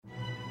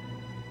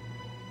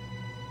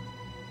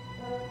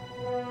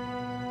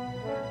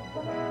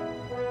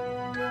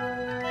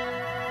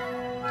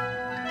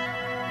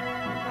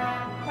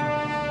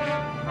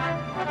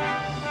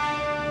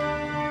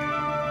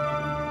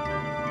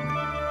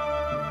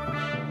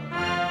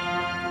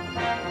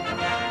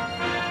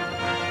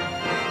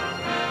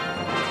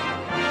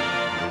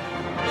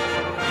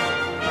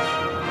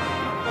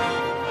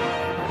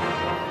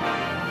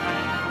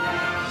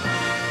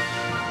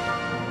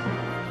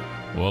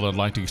Well, I'd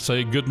like to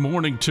say good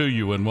morning to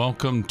you and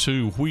welcome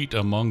to Wheat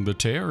Among the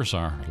Tares,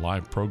 our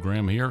live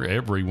program here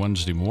every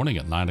Wednesday morning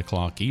at 9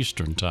 o'clock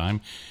Eastern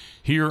Time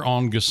here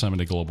on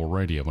Gethsemane Global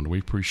Radio. And we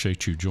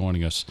appreciate you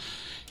joining us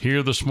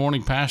here this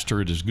morning.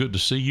 Pastor, it is good to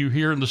see you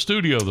here in the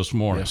studio this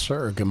morning. Yes,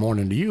 sir. Good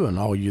morning to you and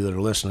all you that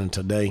are listening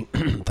today.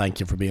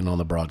 Thank you for being on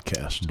the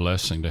broadcast.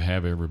 Blessing to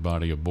have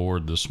everybody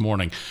aboard this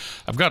morning.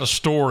 I've got a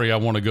story I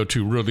want to go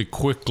to really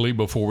quickly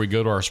before we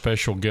go to our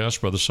special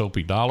guest, Brother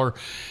Soapy Dollar.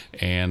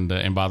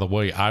 And by the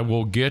way, I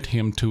will get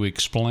him to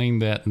explain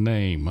that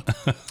name.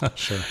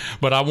 Sure.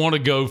 But I want to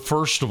go,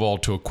 first of all,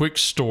 to a quick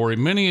story.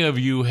 Many of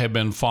you have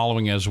been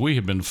following, as we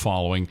have been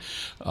following,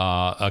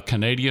 a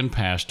Canadian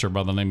pastor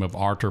by the name of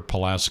Artur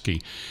Pawlowski.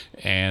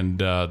 And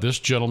this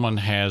gentleman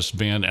has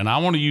been, and I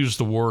want to use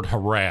the word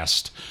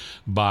harassed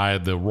by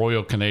the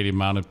Royal Canadian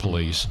Mounted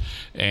Police,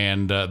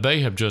 and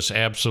they have just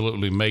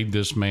absolutely made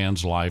this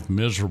man's life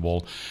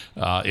miserable.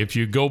 If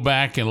you go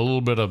back in a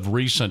little bit of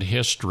recent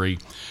history,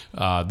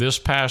 this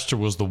pastor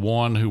was the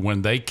one who,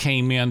 when they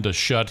came in to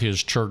shut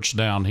his church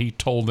down, he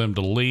told them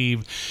to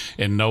leave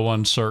in no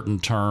uncertain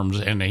terms,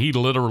 and he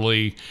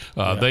literally,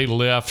 they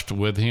left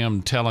with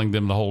him telling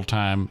them the whole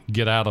time,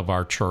 get out of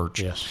our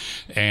church. Yes.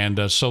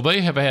 And so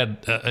they have had,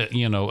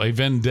 a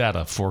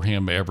vendetta for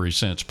him ever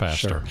since,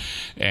 Pastor. Sure.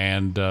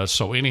 And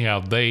so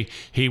anyhow,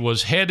 he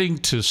was heading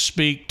to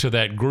speak to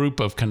that group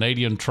of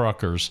Canadian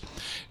truckers,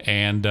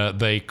 and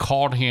they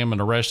caught him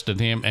and arrested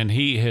him, and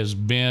he has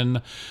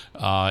been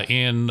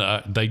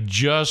they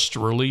just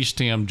released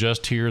him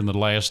just here in the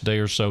last day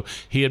or so.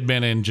 He had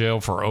been in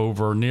jail for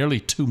over nearly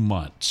 2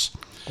 months.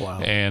 Wow.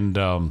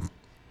 And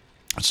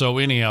so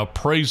anyhow,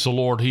 praise the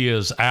Lord, he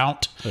is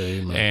out.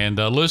 Amen.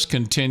 And let's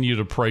continue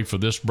to pray for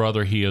this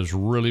brother. He has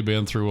really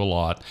been through a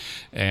lot.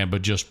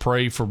 But just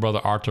pray for Brother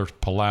Artur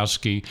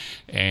Pawlowski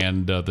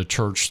and the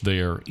church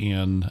there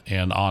in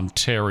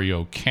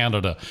Ontario,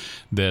 Canada,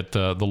 that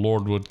the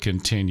Lord would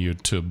continue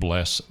to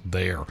bless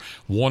there.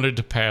 Wanted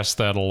to pass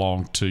that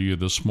along to you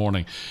this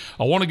morning.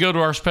 I want to go to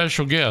our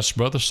special guest,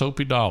 Brother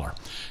Soapy Dollar.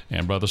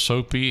 And Brother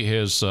Soapy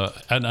has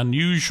an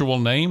unusual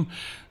name.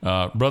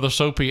 Brother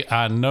Soapy,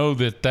 I know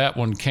that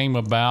one came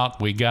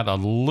about. We got a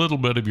little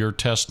bit of your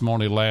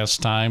testimony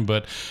last time,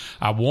 but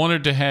I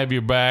wanted to have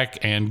you back,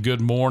 and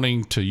good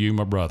morning to you,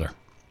 my brother.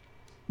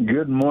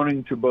 Good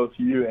morning to both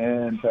you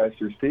and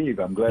Pastor Steve.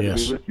 I'm glad to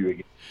be with you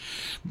again.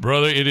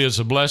 Brother, it is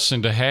a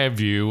blessing to have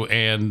you.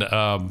 And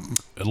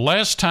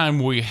last time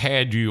we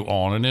had you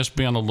on, and it's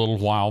been a little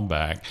while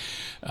back,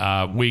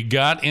 we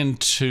got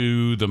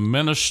into the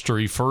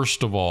ministry,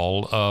 first of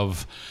all,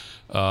 of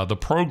the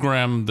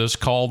program that's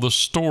called The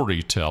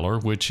Storyteller,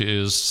 which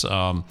is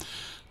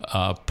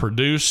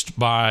produced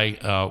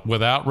by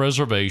Without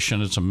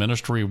Reservation. It's a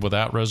ministry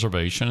without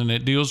reservation, and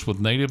it deals with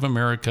Native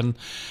American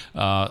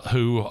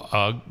who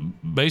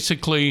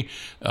basically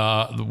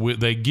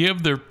they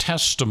give their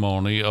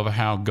testimony of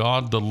how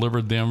God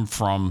delivered them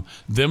from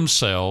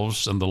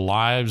themselves and the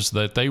lives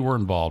that they were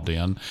involved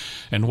in,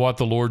 and what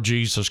the Lord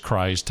Jesus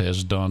Christ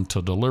has done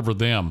to deliver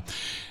them.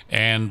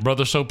 And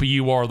Brother Soapy,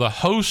 you are the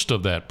host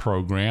of that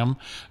program.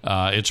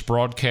 It's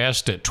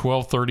broadcast at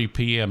 12:30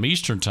 p.m.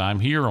 Eastern Time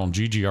here on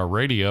GGR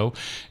Radio.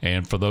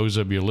 And for those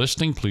of you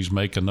listening, please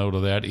make a note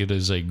of that. It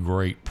is a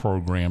great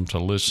program to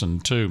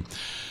listen to.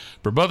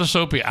 But Brother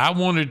Soapy, I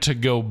wanted to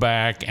go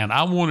back, and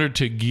I wanted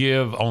to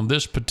give on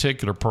this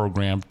particular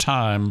program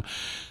time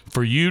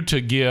for you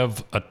to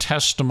give a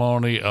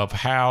testimony of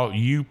how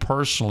you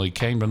personally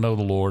came to know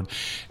the Lord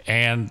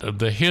and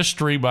the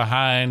history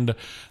behind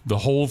the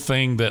whole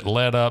thing that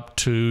led up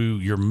to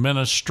your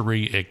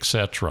ministry,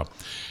 etc.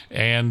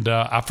 And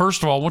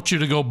first of all, I want you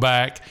to go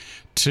back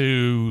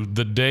to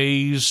the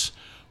days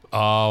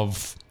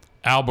of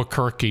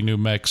Albuquerque, New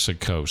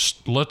Mexico.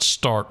 Let's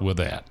start with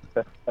that.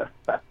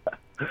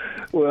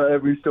 Well,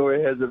 every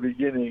story has a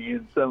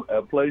beginning and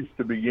a place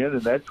to begin,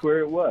 and that's where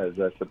it was,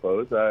 I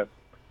suppose.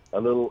 A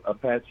little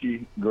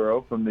Apache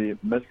girl from the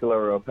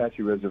Mescalero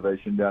Apache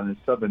Reservation down in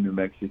southern New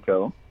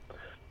Mexico,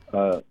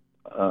 a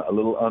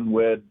little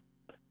unwed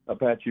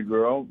Apache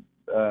girl,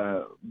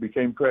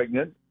 became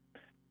pregnant,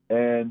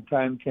 and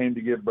time came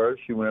to give birth.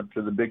 She went up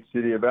to the big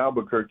city of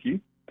Albuquerque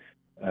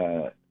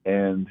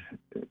and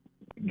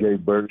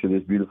gave birth to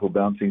this beautiful,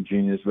 bouncing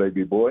genius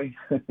baby boy.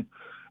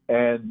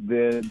 And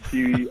then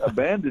she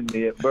abandoned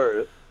me at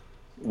birth,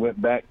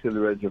 went back to the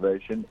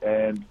reservation,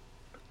 and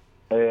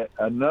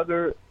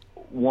another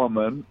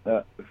woman,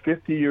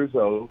 50 years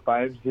old,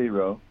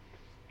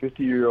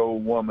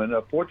 50-year-old woman,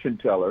 a fortune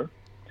teller,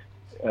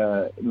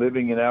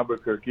 living in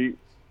Albuquerque,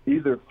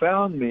 either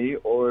found me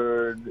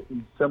or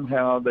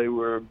somehow they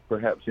were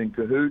perhaps in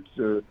cahoots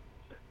or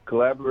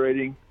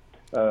collaborating,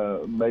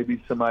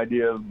 maybe some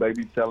idea of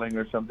baby selling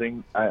or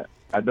something. I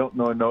don't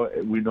know.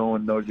 No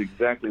one knows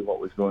exactly what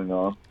was going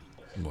on.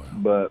 Wow.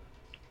 But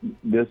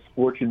this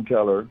fortune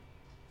teller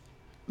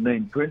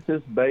named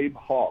Princess Babe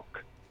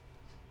Hawk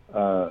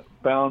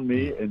found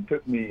me and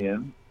took me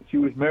in. She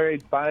was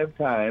married 5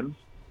 times.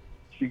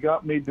 She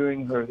got me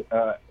during her.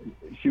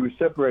 She was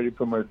separated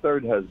from her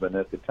 3rd husband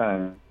at the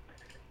time,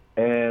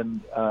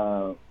 and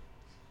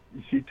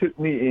she took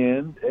me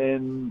in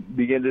and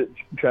began to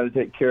try to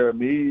take care of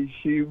me.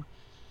 She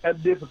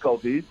had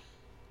difficulties,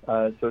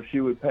 so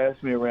she would pass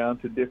me around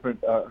to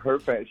different.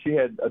 She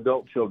had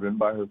adult children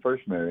by her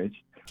first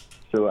marriage,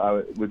 so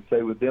I would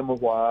stay with them a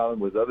while and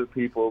with other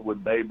people,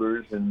 with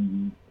neighbors,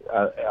 and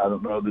I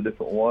don't know the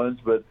different ones,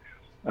 but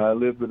I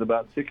lived with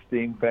about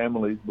 16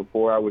 families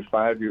before I was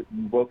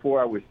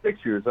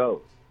 6 years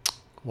old.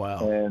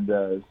 Wow. And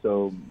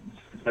so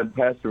I'd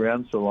passed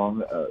around so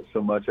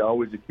much, I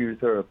always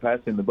accused her of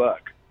passing the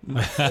buck.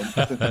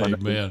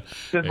 Amen.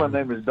 Since my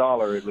name is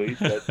Dollar, at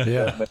least. I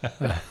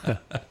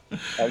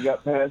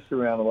got passed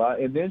around a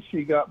lot. And then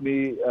she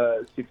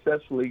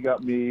successfully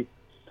got me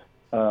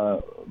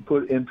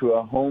put into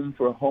a home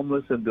for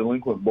homeless and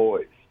delinquent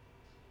boys.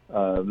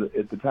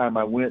 At the time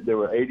I went, there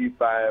were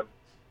 85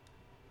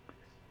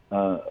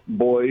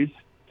 boys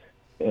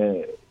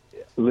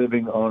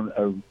living on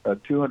a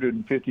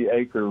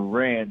 250-acre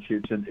ranch.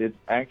 It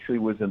actually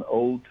was an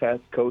old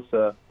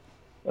Tascosa,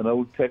 an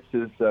old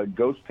Texas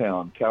ghost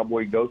town,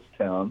 cowboy ghost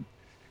town.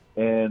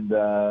 And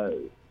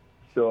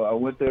so I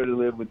went there to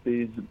live with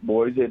these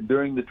boys. And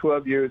during the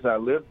 12 years I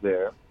lived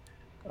there,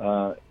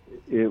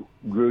 it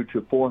grew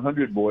to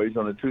 400 boys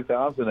on a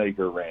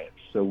 2,000-acre ranch.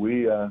 So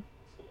we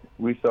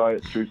saw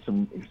it through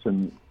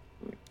some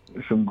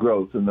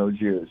growth in those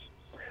years.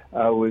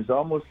 I was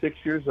almost 6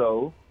 years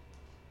old.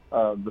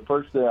 The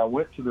first day I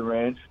went to the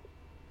ranch,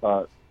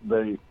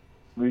 they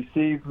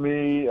received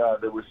me.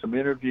 There was some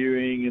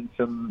interviewing and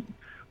some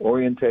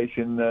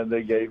orientation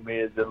they gave me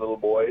as a little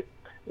boy.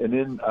 And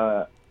then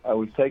I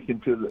was taken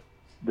to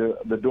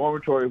the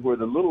dormitory where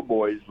the little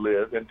boys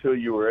lived. Until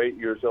you were 8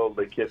 years old,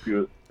 they kept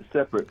you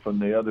separate from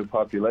the other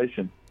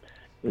population,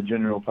 the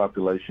general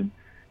population.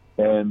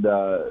 And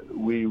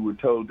we were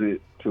told to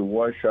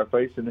wash our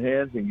face and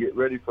hands and get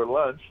ready for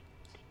lunch.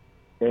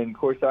 And,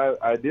 of course,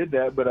 I did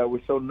that, but I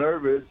was so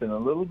nervous and a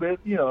little bit,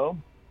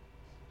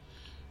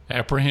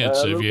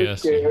 apprehensive,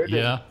 yes. Scared.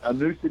 Yeah. A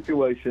new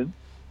situation.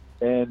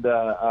 And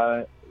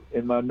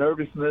in my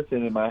nervousness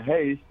and in my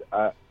haste,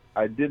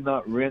 I did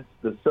not rinse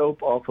the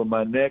soap off of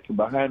my neck and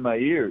behind my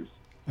ears.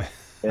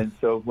 And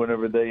so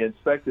whenever they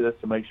inspected us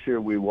to make sure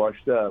we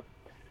washed up,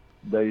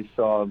 they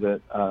saw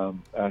that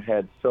I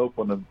had soap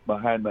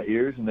behind my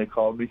ears, and they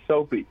called me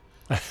Soapy.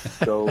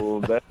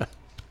 So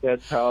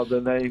that's how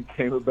the name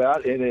came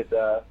about, and it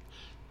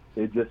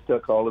just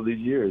stuck all of these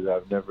years.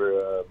 I've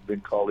never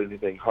been called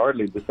anything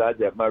hardly besides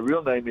that. My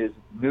real name is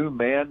New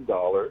Man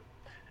Dollar,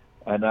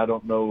 and I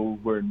don't know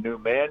where New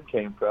Man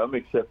came from,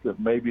 except that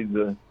maybe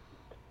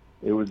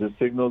it was a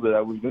signal that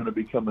I was going to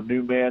become a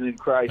new man in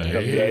Christ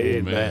someday.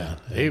 Amen.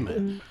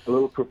 Amen. A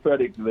little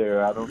prophetic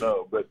there, I don't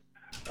know, but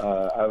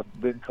I've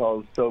been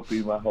called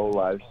Soapy my whole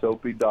life,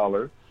 Soapy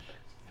Dollar,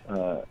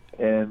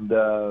 and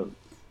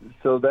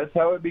so that's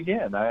how it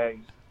began. I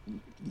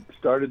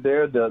started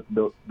there.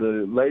 The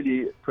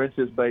lady,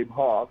 Princess Babe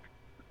Hawk,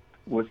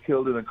 was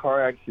killed in a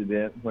car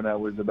accident when I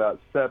was about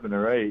 7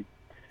 or 8.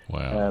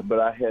 Wow. But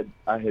I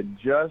had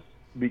just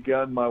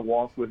begun my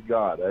walk with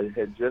God. I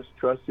had just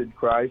trusted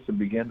Christ and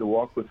began to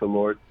walk with the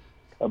Lord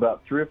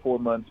about 3 or 4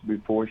 months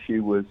before she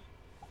was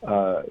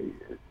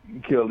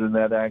killed in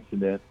that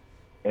accident.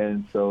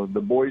 And so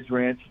the Boys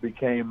Ranch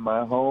became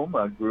my home.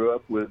 I grew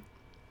up with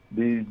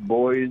these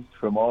boys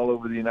from all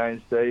over the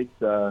United States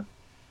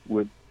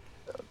with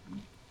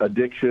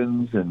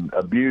addictions and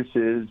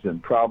abuses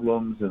and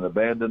problems and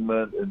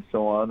abandonment and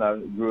so on. I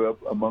grew up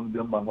among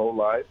them my whole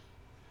life.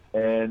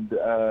 And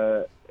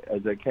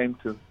as I came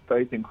to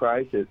faith in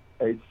Christ at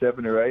age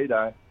 7 or 8,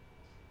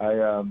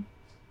 I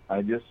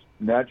just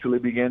naturally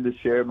began to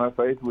share my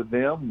faith with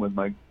them, with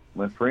my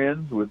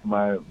friends, with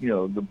my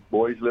the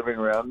boys living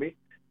around me.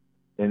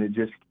 And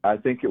I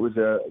think it was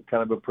a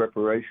kind of a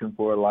preparation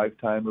for a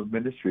lifetime of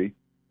ministry.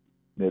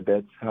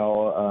 That's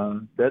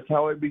how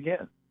it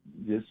began.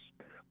 Just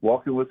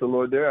walking with the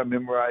Lord there. I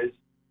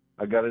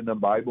got in a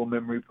Bible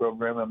memory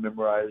program. I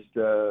memorized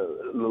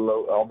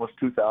almost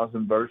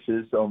 2,000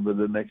 verses over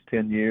the next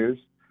 10 years.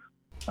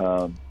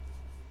 I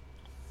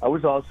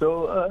was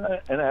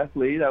also an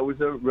athlete. I was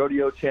a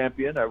rodeo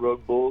champion. I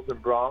rode bulls and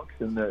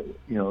broncs in the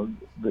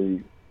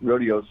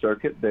rodeo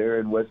circuit there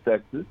in West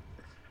Texas.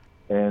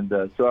 And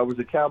so I was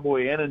a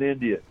cowboy and an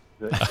Indian.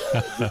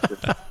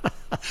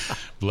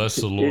 Bless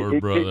the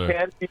Lord, brother. It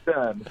can be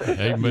done.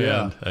 Amen.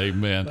 Yeah.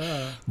 Amen.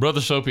 Brother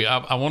Soapy,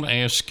 I want to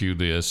ask you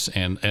this,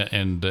 and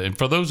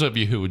for those of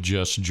you who are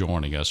just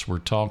joining us, we're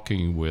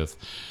talking with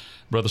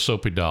Brother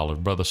Soapy Dollar.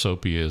 Brother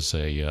Soapy is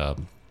the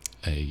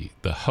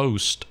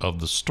host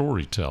of The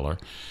Storyteller,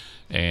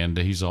 and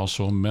he's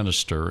also a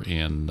minister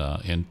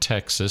in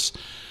Texas.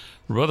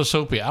 Brother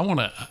Soapy, I want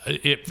to,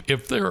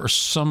 if there is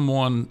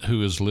someone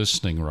who is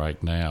listening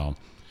right now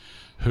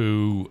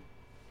who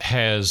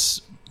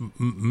has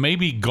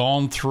maybe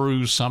gone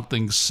through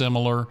something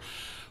similar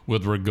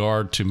with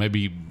regard to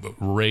maybe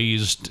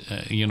raised,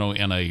 in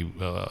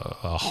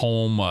a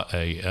home,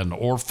 an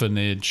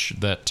orphanage,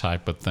 that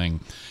type of thing.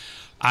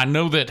 I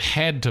know that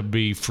had to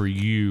be for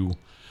you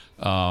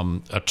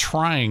a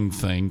trying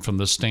thing from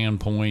the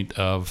standpoint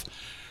of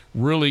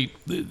really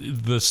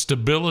the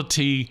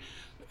stability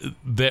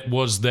that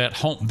was that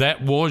home,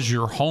 that was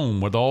your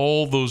home with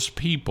all those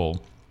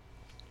people.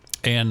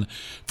 And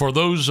for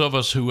those of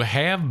us who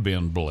have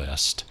been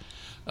blessed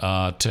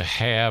to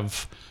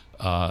have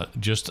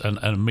just an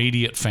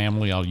immediate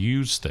family, I'll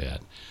use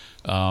that.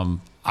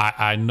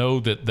 I know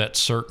that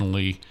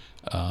certainly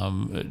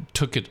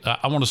took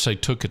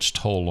its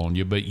toll on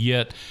you, but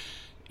yet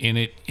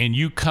in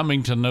you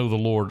coming to know the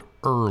Lord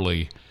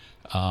early,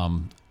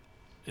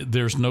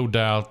 there's no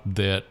doubt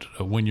that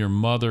when your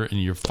mother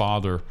and your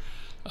father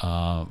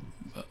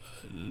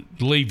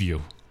leave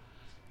you,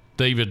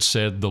 David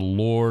said, the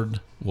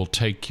Lord will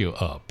take you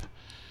up.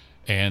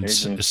 And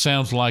it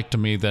sounds like to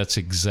me that's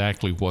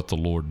exactly what the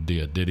Lord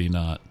did he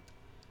not?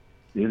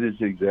 It is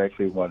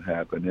exactly what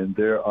happened. And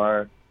there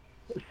are,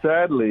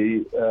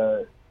 sadly,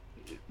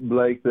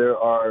 Blake, there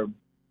are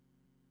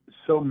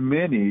so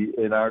many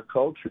in our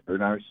culture,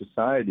 in our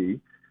society,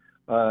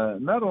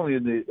 not only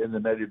in the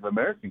Native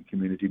American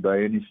community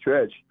by any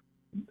stretch.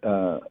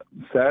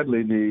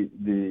 Sadly,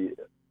 the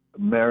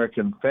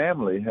American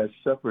family has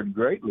suffered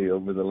greatly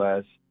over the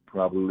last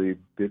probably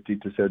 50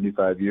 to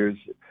 75 years.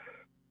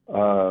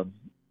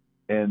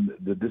 And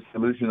the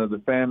dissolution of the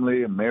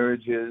family and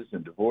marriages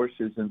and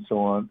divorces and so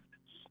on.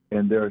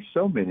 And there are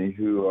so many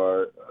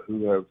who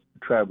have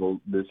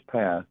traveled this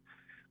path.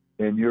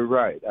 And you're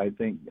right. I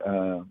think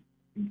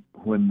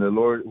when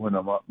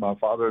my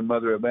father and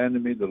mother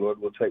abandoned me, the Lord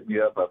will take me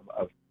up.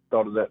 I've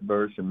thought of that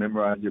verse and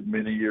memorized it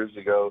many years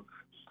ago.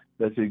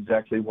 That's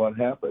exactly what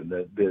happened.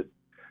 That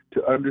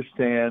to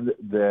understand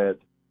that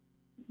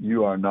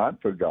you are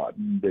not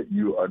forgotten, that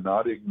you are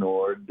not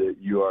ignored, that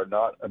you are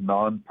not a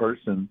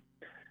non-person,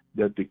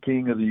 that the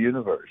King of the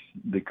universe,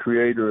 the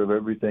creator of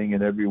everything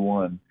and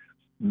everyone,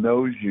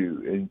 knows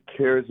you and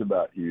cares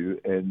about you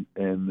and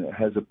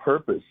has a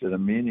purpose and a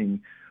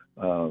meaning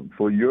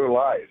for your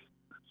life,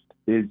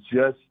 is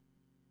just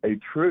a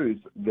truth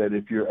that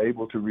if you're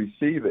able to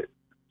receive it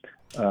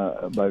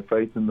by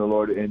faith in the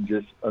Lord and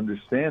just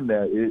understand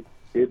that,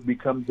 it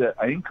becomes that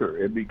anchor.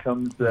 It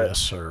becomes that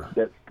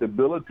that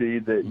stability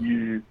that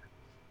you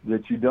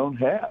don't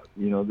have.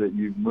 That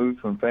you've moved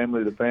from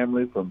family to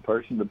family, from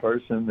person to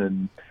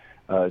person,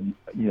 and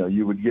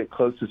you would get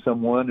close to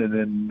someone, and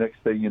then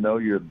next thing you know,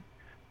 you're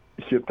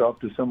shipped off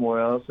to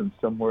somewhere else,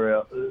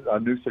 a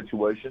new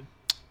situation.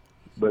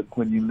 But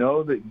when you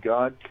know that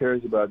God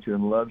cares about you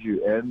and loves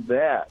you, and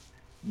that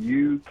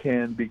you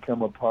can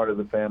become a part of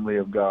the family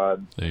of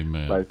God,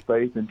 Amen, by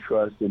faith and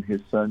trust in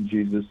His Son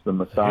Jesus, the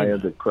Messiah,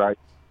 the Christ,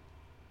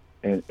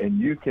 and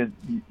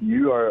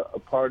you are a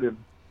part of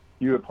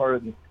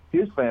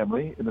His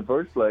family in the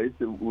first place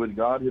with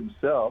God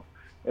Himself,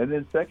 and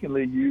then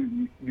secondly,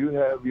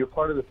 you're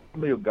part of the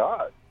family of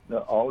God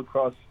all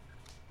across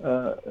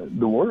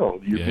the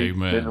world. Amen.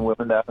 Men and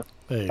women now.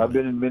 Amen. I've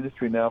been in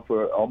ministry now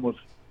for almost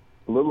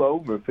a little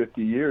over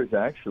 50 years,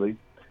 actually,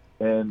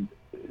 and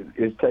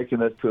it's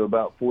taken us to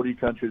about 40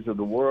 countries of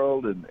the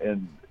world,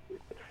 and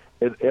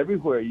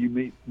everywhere you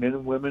meet men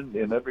and women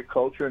in every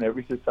culture and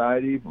every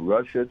society,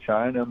 Russia,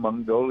 China,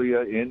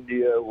 Mongolia,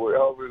 India,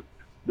 wherever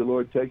the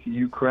Lord takes you,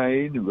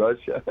 Ukraine,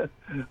 Russia,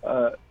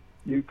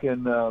 you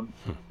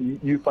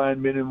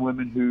find men and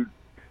women who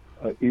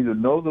either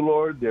know the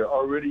Lord, they're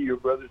already your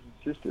brothers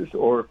and sisters,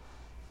 or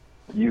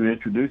you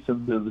introduce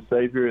them to the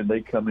Savior and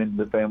they come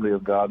into the family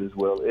of God as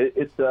well.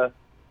 It's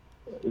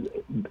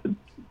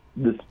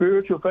the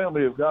spiritual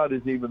family of God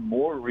is even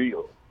more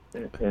real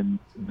than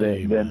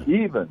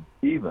even.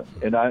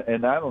 And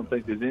I don't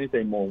think there's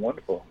anything more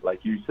wonderful,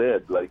 like you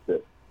said, like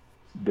that,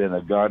 than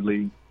a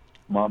godly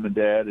mom and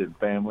dad and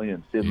family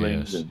and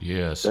siblings.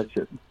 Yes. That's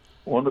a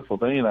wonderful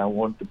thing, and I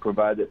want to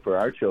provide it for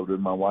our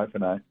children, my wife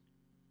and I.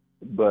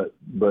 But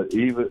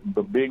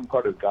being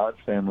part of God's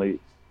family,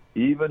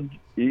 even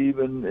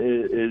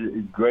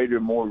is greater,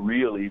 more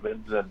real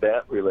even than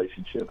that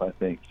relationship, I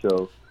think.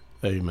 So,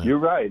 Amen. You're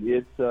right.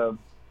 It's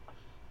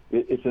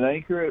an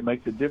anchor. It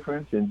makes a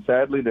difference, and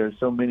sadly, there are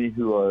so many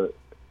who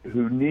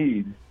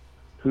need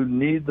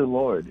the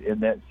Lord in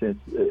that sense,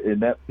 in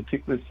that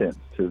particular sense,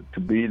 to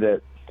be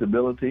that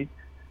stability,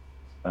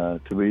 to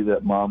be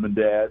that mom and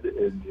dad,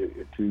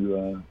 and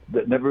to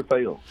that never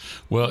fails.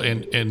 Well,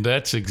 and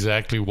that's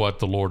exactly what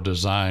the Lord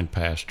designed,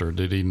 Pastor,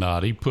 did He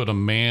not? He put a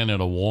man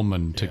and a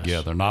woman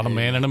together, not a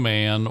man and a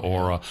man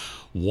or a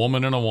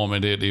woman and a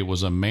woman. It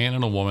was a man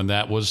and a woman.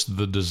 That was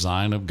the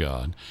design of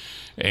God,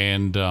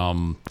 and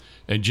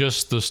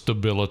just the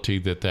stability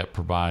that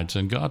provides.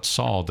 And God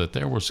saw that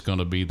there was going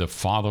to be the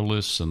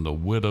fatherless and the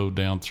widow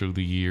down through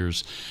the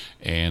years,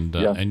 and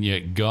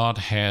yet God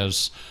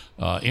has,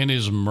 in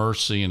His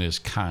mercy and His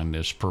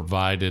kindness,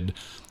 provided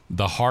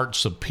the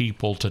hearts of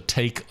people to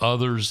take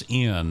others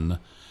in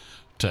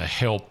to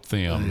help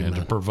them. Amen. And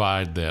to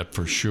provide that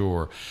for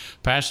sure.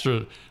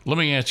 Pastor, let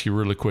me ask you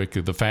really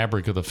quickly the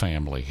fabric of the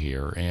family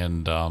here,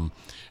 and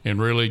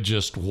really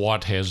just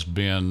what has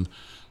been,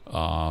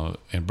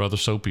 and Brother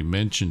Soapy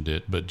mentioned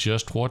it, but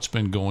just what's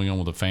been going on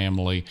with the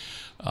family.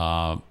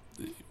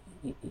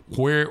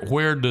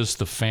 Where does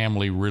the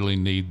family really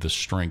need the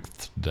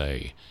strength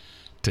today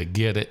to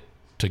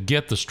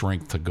get the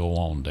strength to go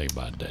on day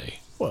by day?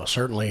 Well,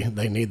 certainly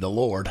they need the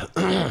Lord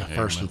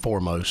first and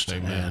foremost.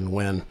 Amen. And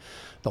when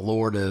the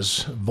Lord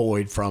is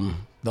void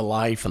from the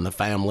life and the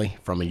family,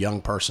 from a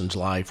young person's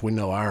life, we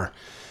know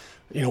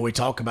we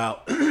talk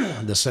about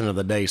the sin of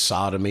the day,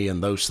 sodomy,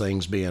 and those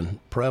things being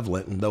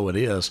prevalent, and though it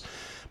is,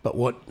 but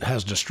what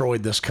has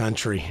destroyed this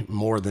country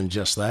more than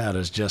just that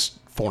is just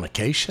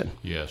fornication.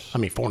 Yes. I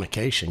mean,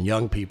 fornication,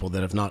 young people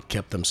that have not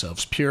kept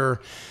themselves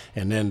pure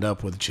and end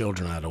up with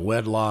children out of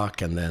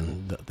wedlock, and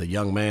then the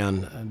young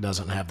man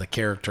doesn't have the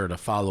character to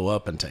follow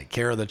up and take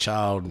care of the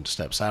child and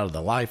steps out of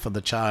the life of the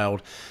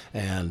child.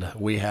 And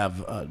we have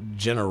a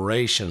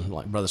generation,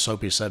 like Brother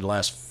Soapy said, the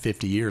last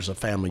 50 years of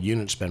family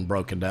units been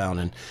broken down,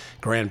 and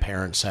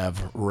grandparents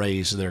have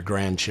raised their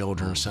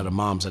grandchildren instead of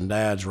moms and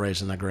dads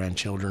raising their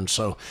grandchildren.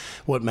 So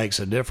what makes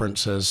a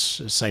difference is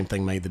the same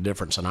thing made the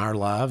difference in our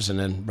lives and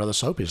in Brother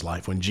Soapy's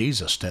life when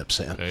Jesus steps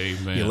in.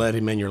 Amen. You let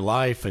him in your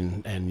life,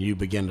 and you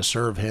begin to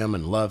serve him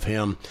and love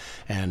him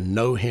and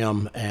know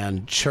him.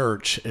 And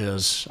church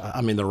is,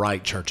 the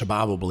right church, a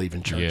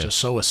Bible-believing church, yes, is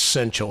so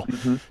essential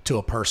to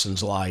a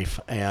person's life.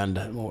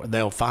 And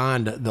they'll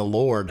find the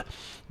Lord.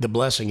 The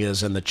blessing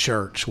is in the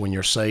church when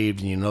you're saved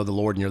and you know the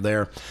Lord and you're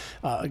there.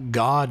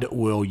 God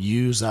will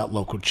use that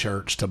local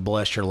church to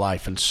bless your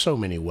life in so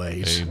many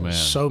ways, Amen,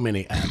 so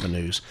many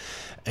avenues.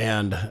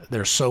 And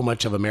there's so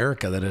much of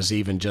America that is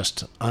even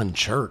just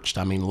unchurched.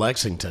 I mean,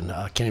 Lexington,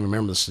 I can't even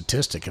remember the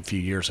statistic a few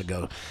years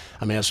ago.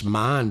 I mean, it's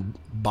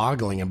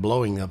mind-boggling and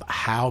blowing of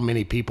how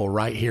many people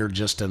right here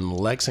just in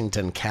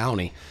Lexington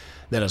County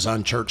that is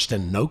unchurched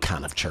in no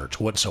kind of church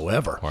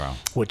whatsoever. Wow.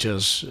 Which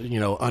is,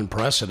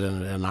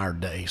 unprecedented in our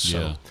day. So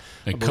yeah.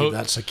 And I believe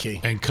that's the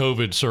key. And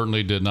COVID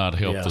certainly did not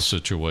help the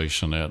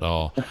situation at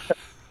all.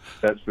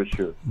 That's for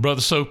sure.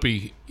 Brother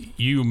Soapy,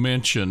 you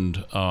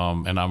mentioned,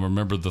 and I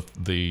remember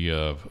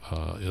the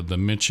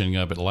mentioning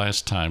of it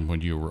last time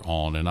when you were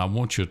on, and I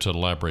want you to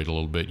elaborate a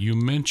little bit. You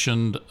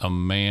mentioned a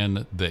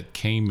man that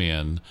came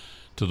in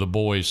to the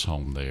boys'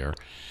 home there,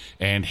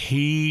 and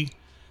he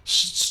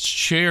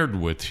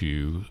shared with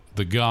you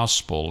the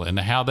gospel and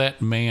how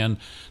that man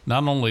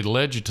not only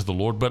led you to the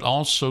Lord, but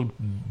also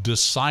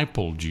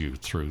discipled you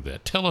through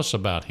that. Tell us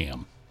about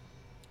him.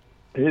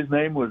 His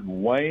name was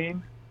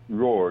Wayne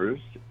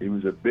Roars. He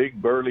was a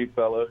big burly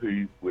fellow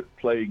who would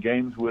play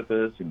games with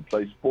us and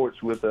play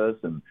sports with us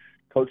and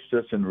coached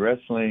us in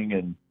wrestling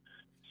and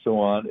so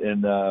on.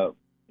 And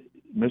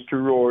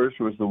Mr. Roars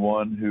was the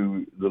one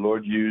who the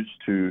Lord used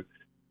to,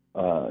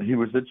 he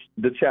was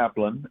the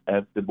chaplain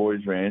at the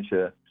Boys Ranch,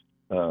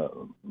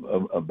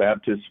 a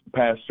Baptist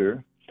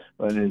pastor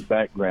in his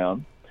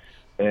background.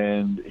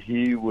 And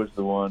he was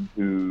the one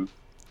who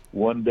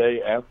one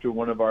day after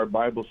one of our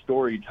Bible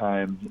story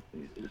time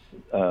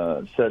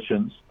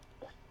sessions,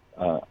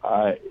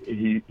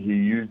 he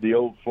used the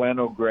old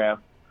flannel graph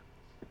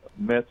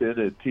method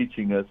of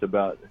teaching us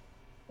about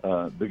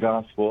the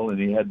gospel, and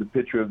he had the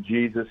picture of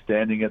Jesus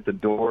standing at the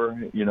door,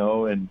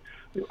 and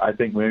I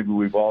think maybe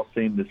we've all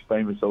seen this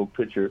famous old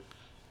picture.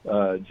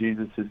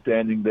 Jesus is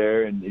standing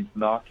there and he's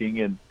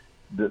knocking, and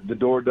the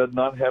door does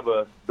not have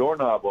a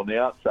doorknob on the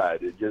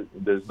outside.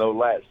 There's no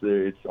latch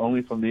there. It's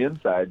only from the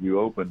inside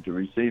you open to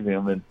receive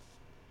him. And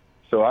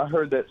so I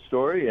heard that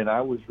story and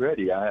I was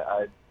ready.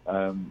 I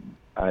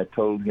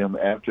told him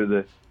after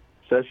the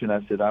session,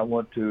 I said, I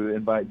want to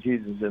invite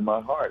Jesus in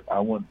my heart. I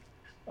want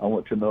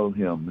to know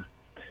him.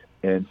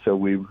 And so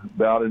we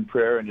bowed in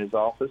prayer in his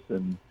office,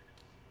 and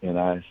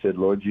I said,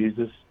 Lord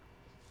Jesus,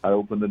 I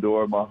open the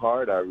door of my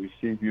heart. I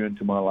receive you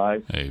into my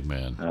life.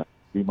 Amen.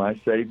 Be my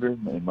Savior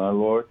and my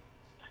Lord.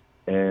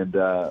 And,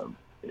 of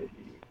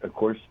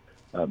course,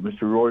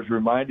 Mr. Roars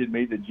reminded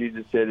me that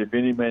Jesus said, if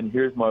any man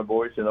hears my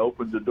voice and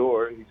opens the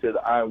door, he said,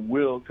 I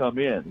will come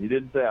in. He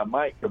didn't say I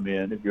might come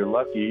in if you're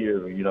lucky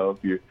or,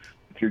 if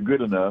you're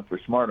good enough or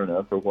smart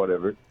enough or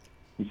whatever.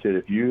 He said,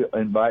 if you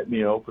invite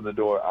me and open the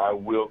door, I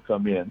will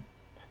come in.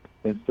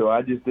 And so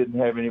I just didn't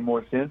have any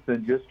more sense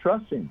than just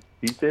trust him.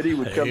 He said he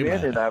would come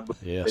in, and I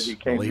believe that he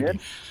came in.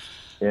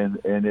 And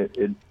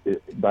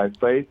it by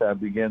faith, I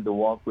began to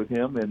walk with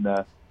him, and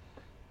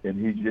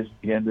he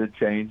just began to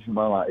change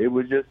my life. It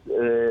was just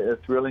a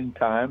thrilling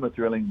time, a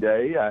thrilling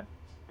day.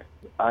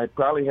 I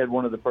probably had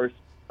one of the first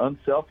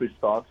unselfish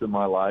thoughts of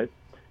my life,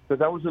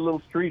 because I was a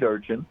little street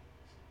urchin.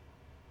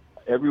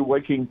 Every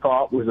waking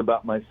thought was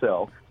about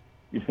myself.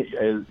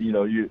 How's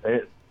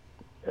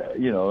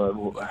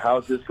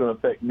this going to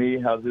affect me?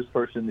 How's this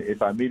person,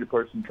 if I meet a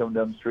person coming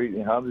down the street,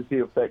 and how does he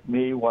affect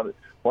me? What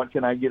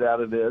can I get out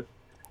of this?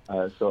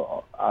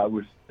 So I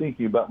was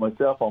thinking about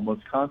myself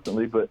almost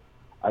constantly, but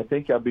I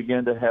think I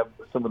began to have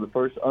some of the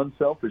first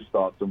unselfish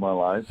thoughts of my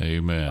life.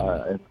 Amen.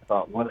 And I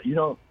thought, well,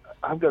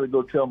 I've got to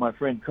go tell my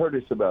friend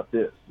Curtis about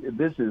this.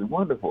 This is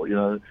wonderful,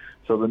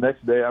 So the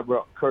next day I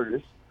brought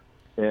Curtis,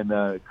 and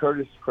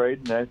Curtis prayed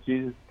and asked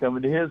Jesus to come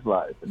into his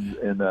life,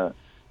 and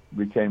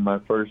became my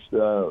first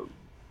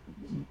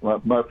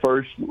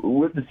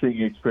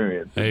witnessing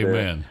experience.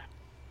 Amen.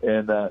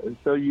 And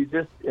so you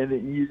just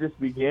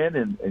begin,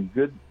 and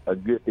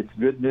it's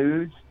good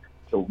news.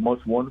 It's the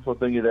most wonderful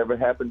thing that ever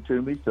happened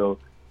to me. So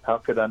how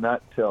could I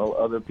not tell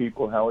other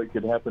people how it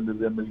could happen to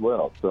them as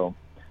well? So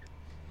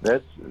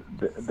that's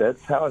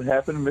how it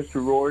happened.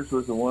 Mr. Roars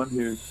was the one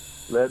who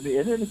led me,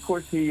 and then of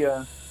course he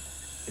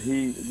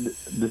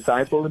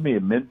discipled me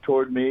and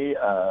mentored me.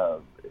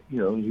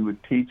 He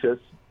would teach us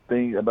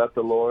things about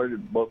the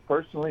Lord, both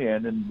personally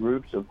and in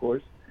groups, of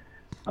course.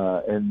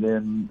 And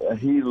then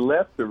he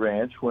left the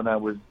ranch when I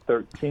was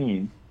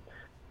 13,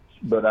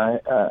 but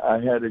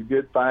I had a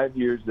good 5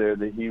 years there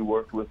that he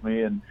worked with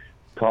me and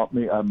taught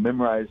me. I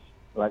memorized,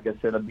 like I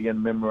said, I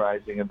began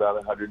memorizing about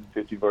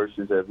 150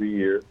 verses every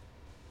year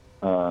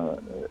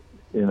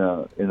in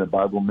a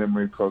Bible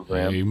memory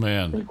program.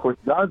 Amen. And of course,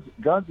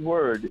 God's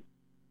Word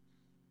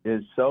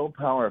is so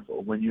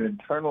powerful when you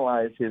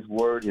internalize His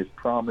Word, His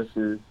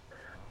promises.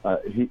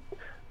 The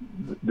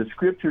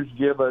Scriptures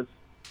give us.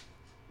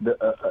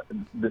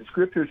 The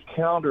Scriptures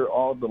counter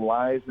all the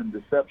lies and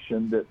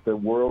deception that the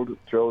world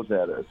throws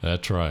at us.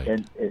 That's right.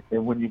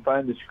 And when you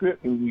find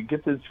when you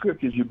get to the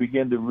Scriptures, you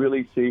begin to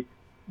really see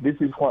this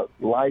is what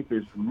life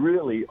is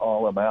really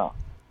all about.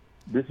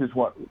 This is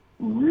what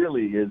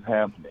really is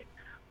happening.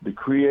 The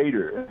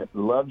Creator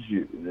loves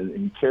you, and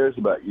He cares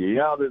about you.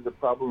 Yeah, there's a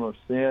problem of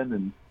sin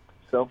and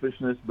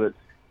selfishness, but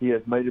He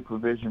has made a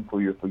provision for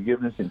your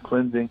forgiveness and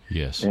cleansing.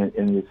 Yes. And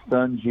His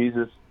Son,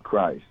 Jesus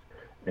Christ,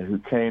 and who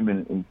came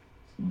and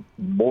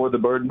bore the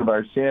burden of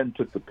our sin,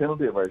 took the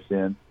penalty of our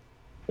sin,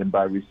 and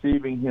by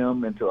receiving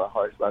Him into our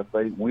hearts by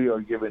faith, we are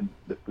given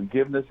the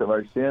forgiveness of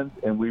our sins,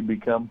 and we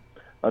become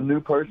a new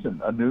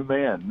person, a new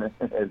man,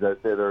 as I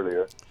said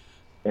earlier.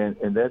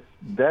 And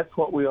that's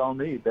what we all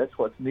need. That's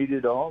what's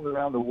needed all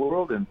around the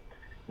world. And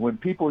when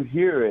people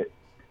hear it,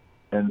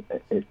 and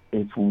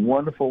it's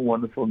wonderful,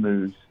 wonderful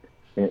news,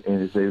 and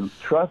as they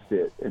trust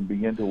it and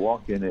begin to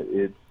walk in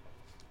it,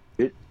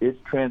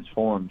 it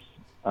transforms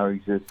our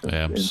existence.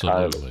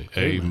 Absolutely.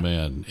 Entirely.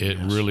 Amen. It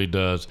really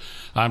does.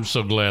 I'm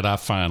so glad I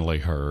finally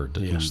heard.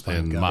 Yes,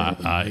 and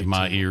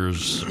my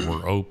ears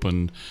were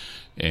open.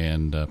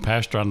 And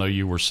Pastor, I know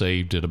you were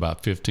saved at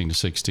about 15 to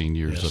 16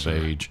 years of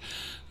age.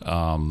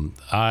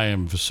 I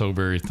am so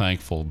very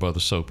thankful, Brother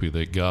Soapy,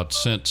 that God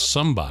sent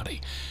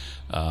somebody,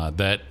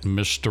 that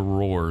Mr.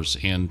 Roars,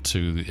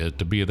 into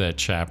to be that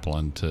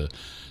chaplain, to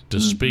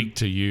speak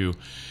to you.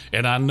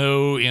 And I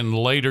know in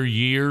later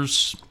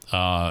years,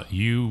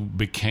 you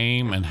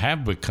became and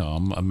have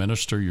become a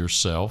minister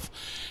yourself,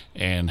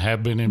 and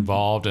have been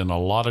involved in a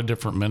lot of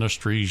different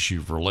ministries.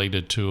 You've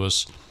related to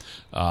us.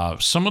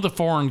 Some of the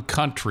foreign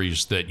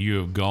countries that you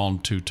have gone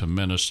to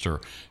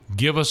minister,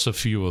 give us a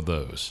few of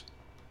those.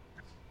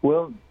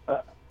 Well,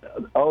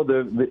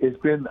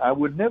 it's been, I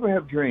would never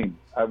have dreamed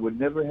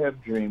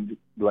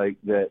like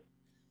that,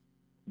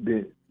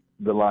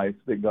 the life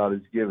that God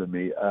has given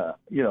me.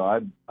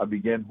 I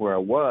began where I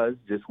was,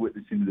 just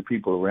witnessing to the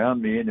people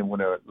around me. And then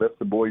when I left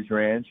the boys'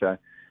 ranch, I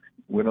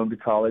went on to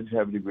college,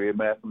 have a degree in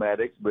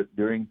mathematics. But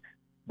during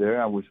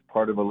there, I was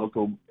part of a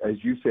local,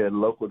 as you said,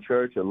 local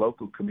church, a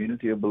local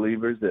community of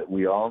believers that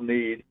we all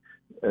need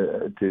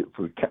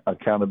for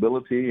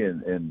accountability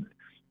and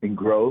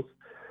growth.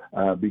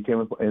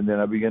 And then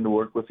I began to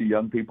work with the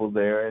young people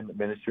there and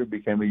minister,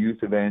 became a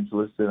youth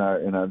evangelist in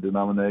our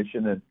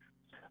denomination.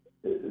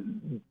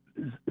 And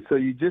so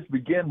you just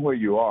begin where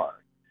you are.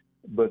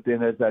 But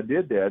then as I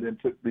did that and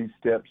took these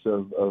steps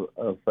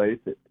of faith,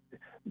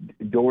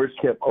 doors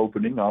kept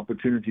opening,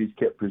 opportunities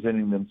kept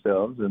presenting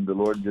themselves, and the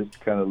Lord just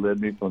kind of led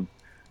me from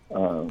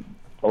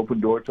open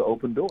door to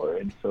open door.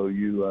 And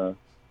so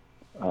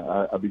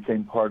I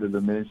became part of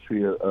the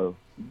ministry of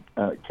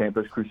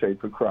Campus Crusade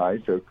for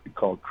Christ, or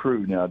called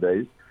Cru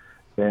nowadays,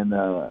 and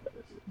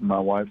my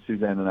wife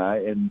Suzanne and I.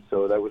 And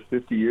so that was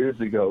 50 years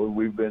ago.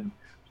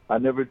 I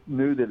never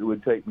knew that it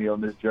would take me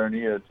on this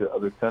journey to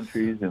other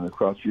countries and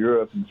across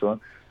Europe and so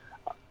on.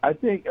 I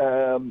think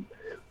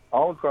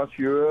all across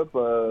Europe,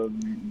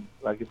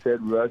 like I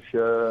said,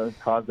 Russia,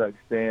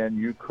 Kazakhstan,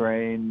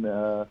 Ukraine,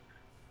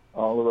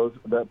 all of those,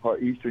 that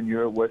part, Eastern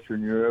Europe,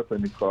 Western Europe,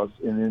 and across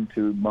and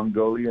into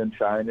Mongolia and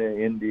China,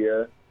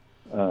 India,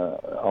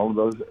 all of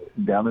those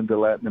down into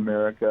Latin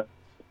America.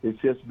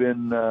 It's just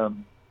been,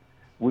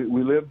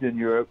 we lived in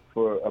Europe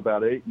for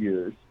about 8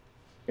 years,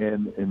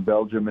 and in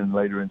Belgium and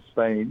later in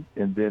Spain.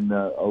 And then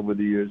over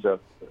the years, I've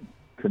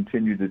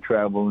continued to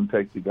travel and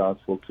take the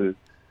gospel to.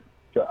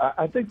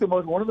 I think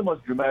one of the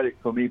most dramatic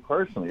for me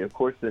personally, of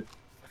course, that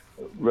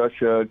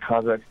Russia,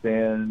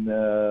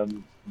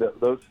 Kazakhstan,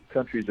 those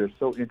countries are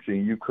so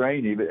interesting.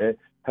 Ukraine, even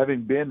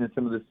having been in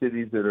some of the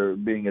cities that are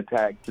being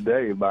attacked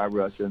today by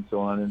Russia and so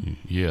on. And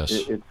yes,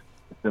 it's an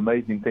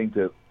amazing thing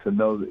to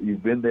know that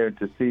you've been there,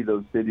 to see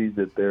those cities,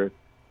 that they're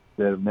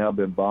that have now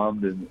been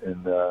bombed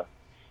and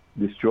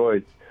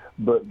destroyed.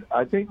 But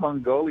I think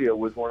Mongolia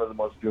was one of the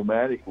most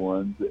dramatic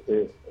ones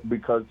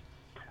because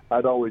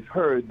I'd always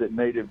heard that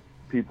native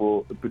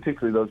people,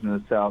 particularly those in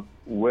the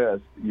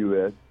southwest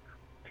U.S.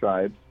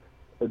 tribes,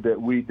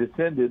 that we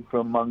descended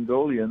from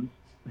Mongolians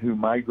who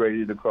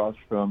migrated across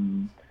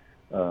from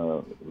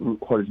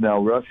what is now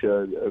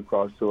Russia,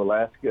 across to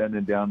Alaska, and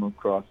then down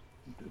across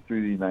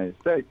through the United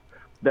States.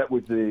 That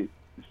was the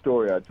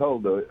story I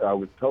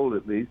was told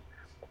at least.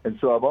 And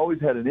so I've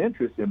always had an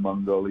interest in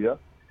Mongolia,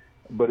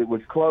 but it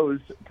was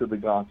closed to the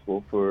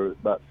gospel for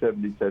about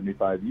 70,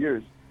 75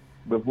 years.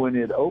 But when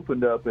it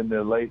opened up in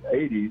the late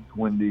 80s,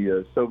 when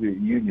the Soviet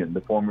Union,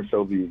 the former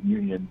Soviet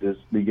Union,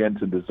 began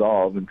to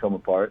dissolve and come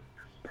apart,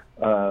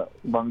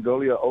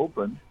 Mongolia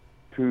opened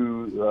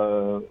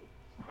to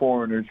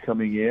foreigners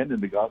coming in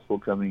and the gospel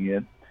coming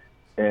in.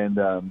 And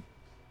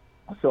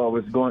so I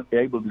was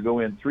able to go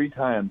in 3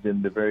 times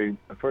in the very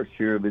first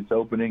year of its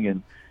opening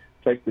and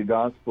take the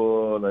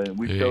gospel. And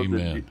we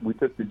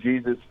took the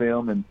Jesus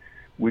film, and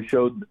we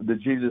showed the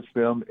Jesus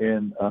film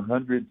in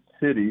 100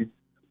 cities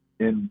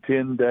in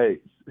 10 days.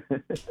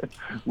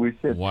 We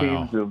sent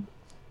teams of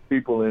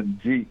people in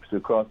jeeps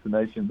across the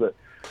nation.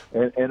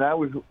 And I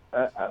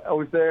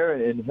was there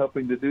and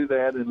helping to do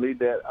that and lead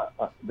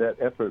that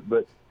effort.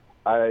 But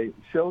I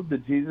showed the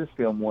Jesus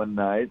film one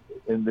night,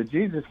 and the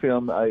Jesus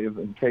film,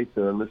 in case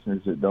there are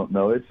listeners that don't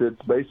know, it's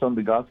based on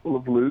the Gospel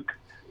of Luke.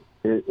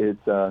 It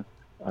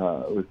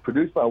was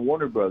produced by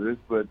Warner Brothers,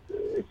 but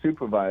it's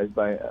supervised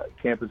by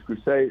Campus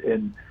Crusade,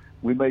 and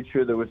we made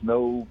sure there was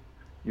no,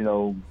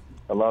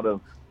 a lot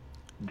of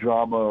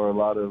drama or a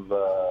lot of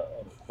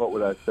what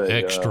would I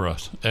say?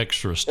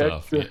 Extra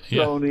stuff.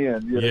 Thrown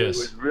in. Yes. It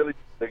was really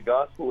the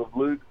Gospel of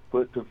Luke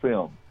put to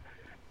film,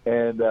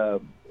 and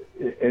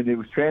it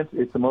was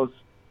it's the most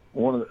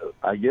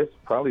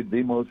probably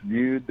the most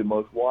viewed, the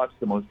most watched,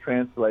 the most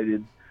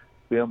translated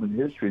film in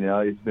history now.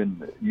 It's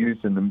been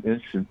used in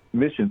the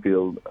mission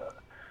field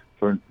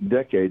for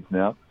decades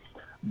now,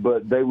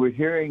 but they were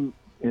hearing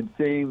and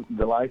seeing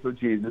the life of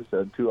Jesus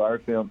to our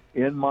film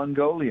in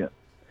Mongolian,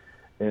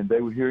 and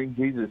they were hearing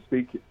Jesus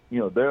speak,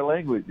 their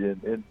language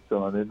and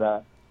so on.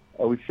 And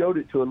we showed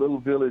it to a little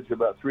village,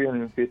 about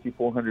 350,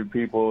 400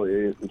 people.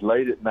 It was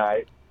late at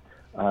night,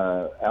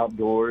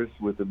 outdoors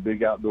with a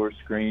big outdoor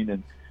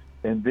screen,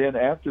 and then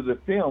after the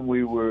film,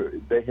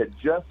 they had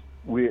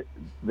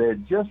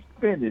just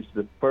finished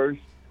the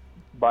first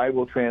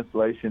Bible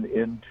translation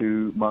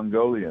into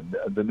Mongolian,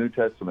 the New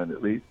Testament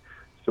at least.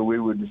 So we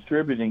were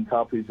distributing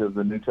copies of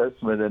the New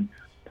Testament, and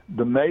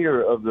the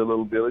mayor of the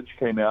little village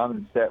came out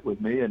and sat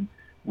with me, and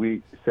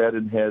we sat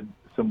and had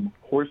some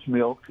horse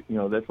milk.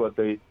 That's what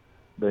they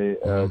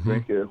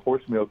drink,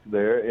 horse milk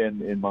there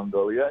in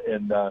Mongolia,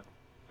 and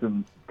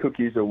some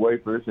cookies or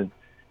wafers,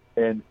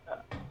 and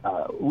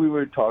we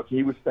were talking.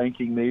 He was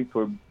thanking me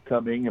for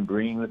coming and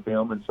bringing the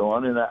film and so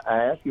on. And I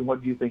asked him,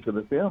 "What do you think of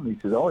the film?" He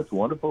said, "Oh, it's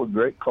wonderful, a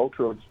great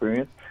cultural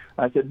experience."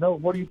 I said, "No,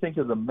 what do you think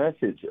of the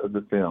message of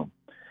the film?"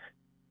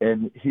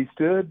 And he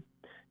stood.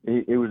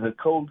 It was a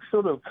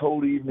sort of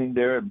cold evening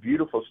there, a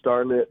beautiful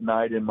starlit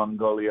night in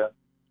Mongolia.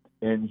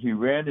 And he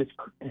ran his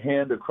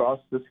hand across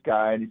the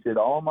sky and he said,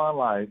 "All my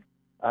life,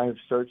 I have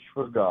searched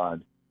for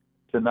God.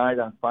 Tonight,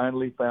 I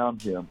finally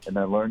found him, and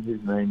I learned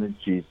his name is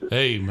Jesus."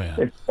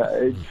 Amen.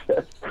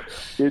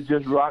 It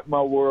just rocked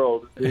my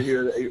world to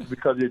hear,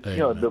 because it's,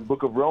 the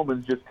book of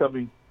Romans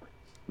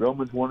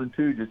Romans 1 and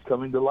 2 just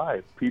coming to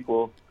life.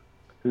 People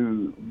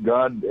who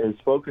God has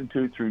spoken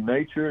to through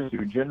nature and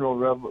through general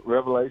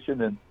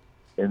revelation,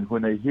 and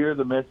when they hear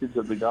the message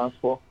of the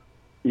gospel,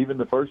 even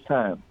the first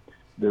time,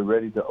 they're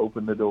ready to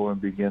open the door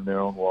and begin their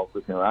own walk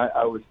with him.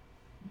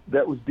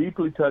 That was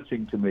deeply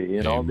touching to me,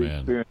 and all the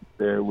experience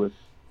there with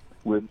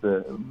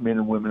the men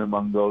and women in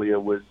Mongolia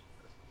was.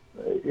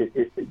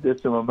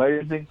 There's some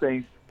amazing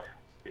things.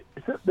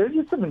 There's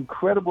just some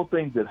incredible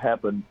things that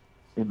happen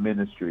in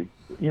ministry.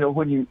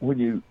 When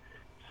you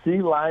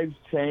see lives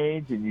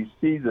change and you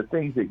see the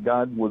things that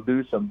God will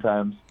do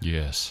sometimes.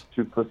 Yes.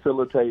 To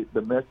facilitate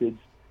the message,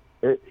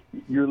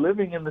 you're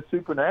living in the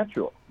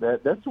supernatural.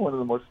 That's one of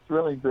the most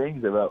thrilling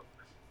things about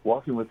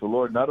walking with the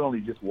Lord. Not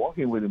only just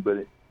walking with Him,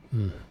 but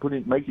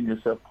making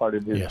yourself part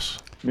of His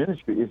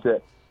ministry. Is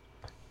that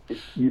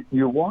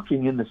you're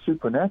walking in the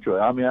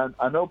supernatural. I mean,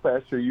 I know,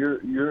 Pastor,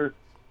 you're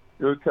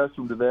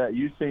accustomed to that.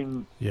 You've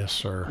seen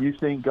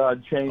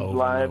God change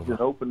lives and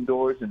open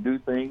doors and do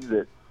things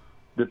that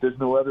there's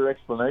no other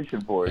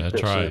explanation for it.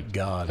 That's right.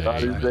 God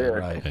is there.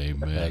 Right.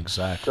 Amen.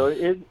 Exactly. So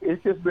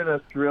it's just been a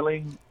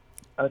thrilling,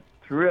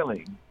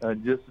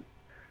 just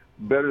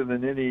better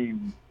than any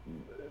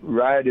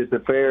ride at the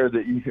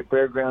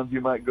fairgrounds you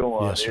might go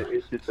on. Yes,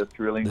 it's just a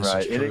thrilling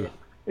ride, and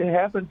it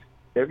happens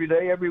every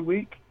day, every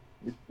week.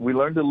 We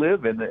learn to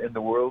live in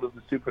the world of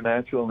the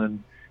supernatural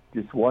and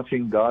just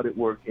watching God at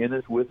work in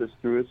us, with us,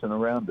 through us, and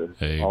around us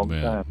all the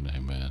time.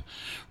 Amen.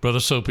 Brother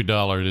Soapy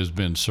Dollar, it has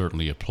been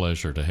certainly a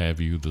pleasure to have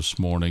you this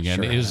morning.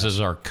 And as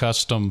our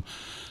custom,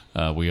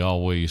 we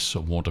always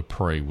want to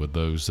pray with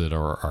those that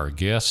are our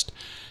guests.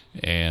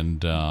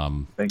 And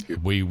Thank you.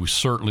 we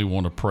certainly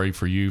want to pray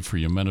for you, for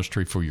your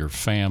ministry, for your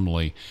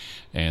family,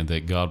 and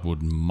that God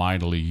would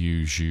mightily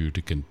use you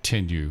to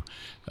continue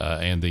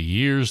and the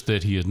years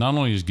that He has not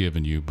only has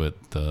given you,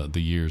 but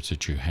the years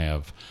that you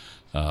have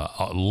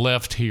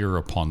left here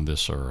upon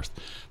this earth.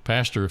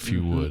 Pastor, if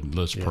you would,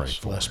 let's pray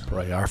for Let's him.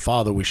 pray. Our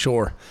Father, we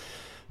sure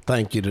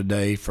thank you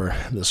today for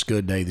this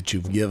good day that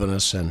you've given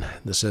us, and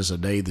this is a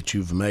day that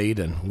you've made,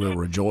 and we'll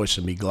rejoice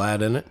and be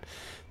glad in it.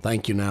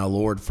 Thank you now,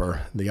 Lord,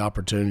 for the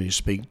opportunity to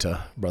speak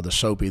to Brother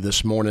Soapy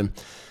this morning.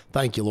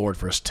 Thank you, Lord,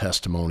 for his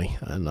testimony.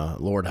 And,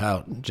 Lord, how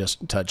it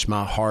just touched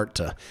my heart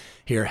to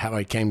hear how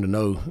he came to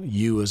know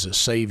you as a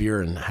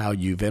Savior and how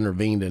you've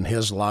intervened in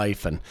his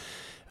life. And,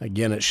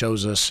 again, it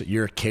shows us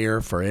your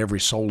care for every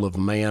soul of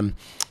man.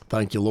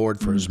 Thank you, Lord,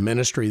 for his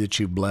ministry that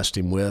you've blessed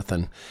him with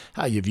and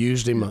how you've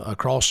used him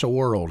across the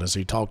world as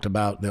he talked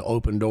about the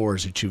open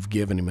doors that you've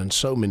given him in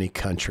so many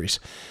countries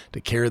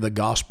to carry the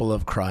gospel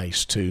of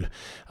Christ to,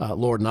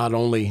 Lord, not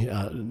only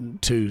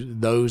to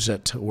those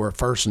that were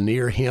first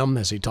near him,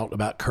 as he talked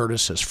about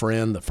Curtis, his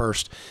friend, the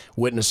first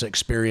witness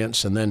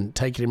experience, and then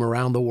taking him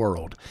around the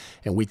world.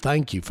 And we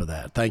thank you for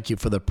that. Thank you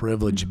for the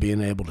privilege of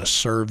being able to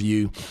serve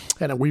you.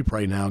 And we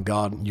pray now,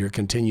 God, your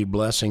continued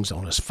blessings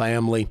on his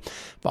family.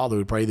 Father,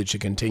 we pray that you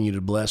continue to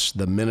bless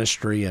the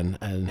ministry and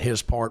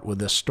his part with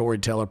this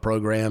storyteller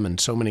program and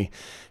so many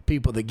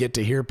people that get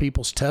to hear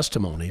people's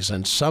testimonies,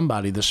 and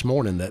somebody this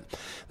morning that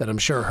I'm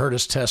sure heard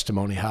his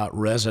testimony, how it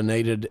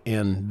resonated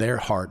in their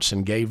hearts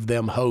and gave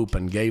them hope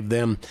and gave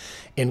them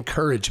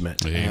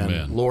encouragement. Amen.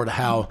 And Lord,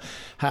 how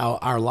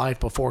our life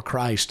before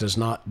Christ does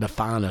not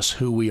define us,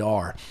 who we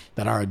are,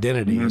 that our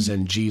identity is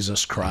in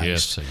Jesus Christ.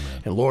 Yes,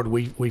 amen. And Lord,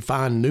 we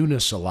find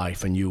newness of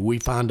life in you. We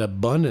find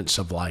abundance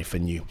of life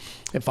in you.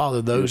 And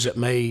Father, those that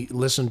may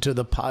listen to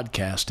the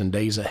podcast in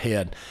days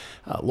ahead,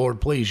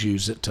 Lord, please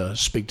use it to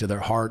speak to their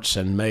hearts,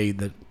 and may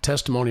the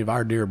testimony of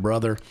our dear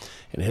brother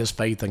and his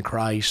faith in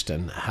Christ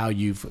and how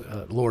you've,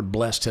 Lord,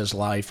 blessed his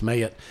life,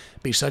 may it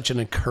be such an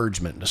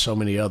encouragement to so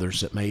many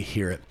others that may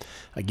hear it.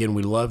 Again,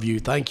 we love you.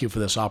 Thank you for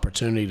this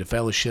opportunity to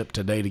fellowship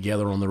today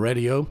together on the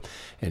radio.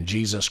 In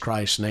Jesus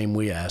Christ's name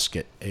we ask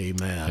it.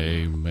 Amen. Amen.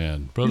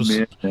 Amen. Brothers,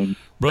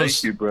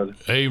 Thank you, brother.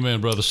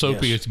 Amen, Brother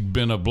Soapy. Yes. It's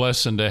been a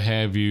blessing to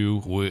have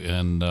you,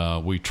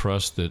 and we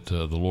trust that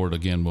the Lord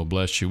again will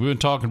bless you. We've been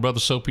talking to Brother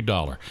Soapy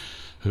Dollar,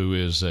 who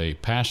is a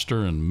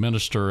pastor and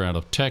minister out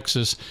of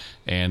Texas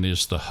and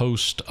is the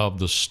host of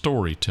The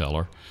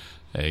Storyteller,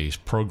 a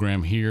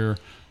program here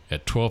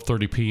at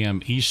 12:30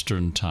 p.m.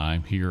 Eastern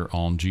Time here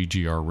on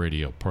GGR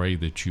Radio. Pray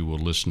that you will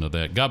listen to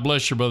that. God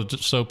bless you, Brother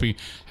Soapy.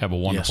 Have a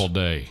wonderful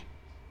day.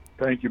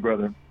 Thank you,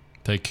 brother.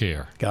 Take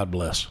care. God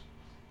bless.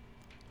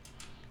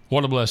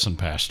 What a blessing,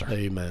 Pastor.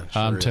 Amen.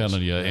 I'm Sure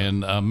telling is. you. Yeah.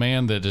 And a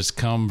man that has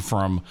come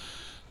from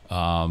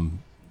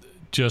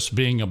just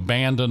being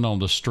abandoned on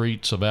the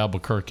streets of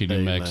Albuquerque, New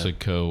Amen.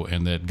 Mexico,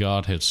 and that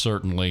God had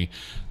certainly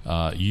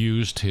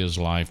used his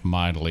life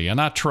mightily. And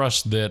I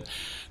trust that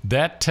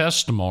that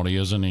testimony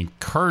is an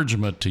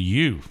encouragement to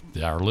you,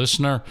 our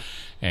listener,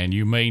 and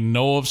you may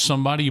know of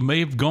somebody, you may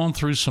have gone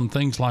through some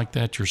things like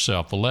that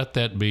yourself. Well, let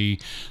that be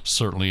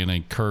certainly an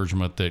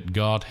encouragement that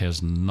God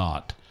has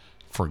not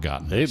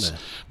forgotten us.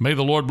 Amen. May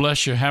the Lord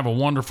bless you. Have a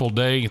wonderful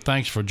day.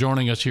 Thanks for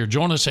joining us here.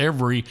 Join us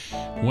every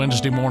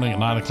Wednesday morning at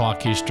 9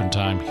 o'clock Eastern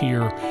Time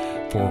here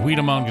for Wheat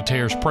Among the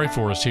Tares. Pray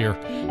for us here.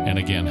 And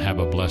again, have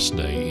a blessed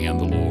day in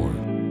the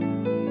Lord.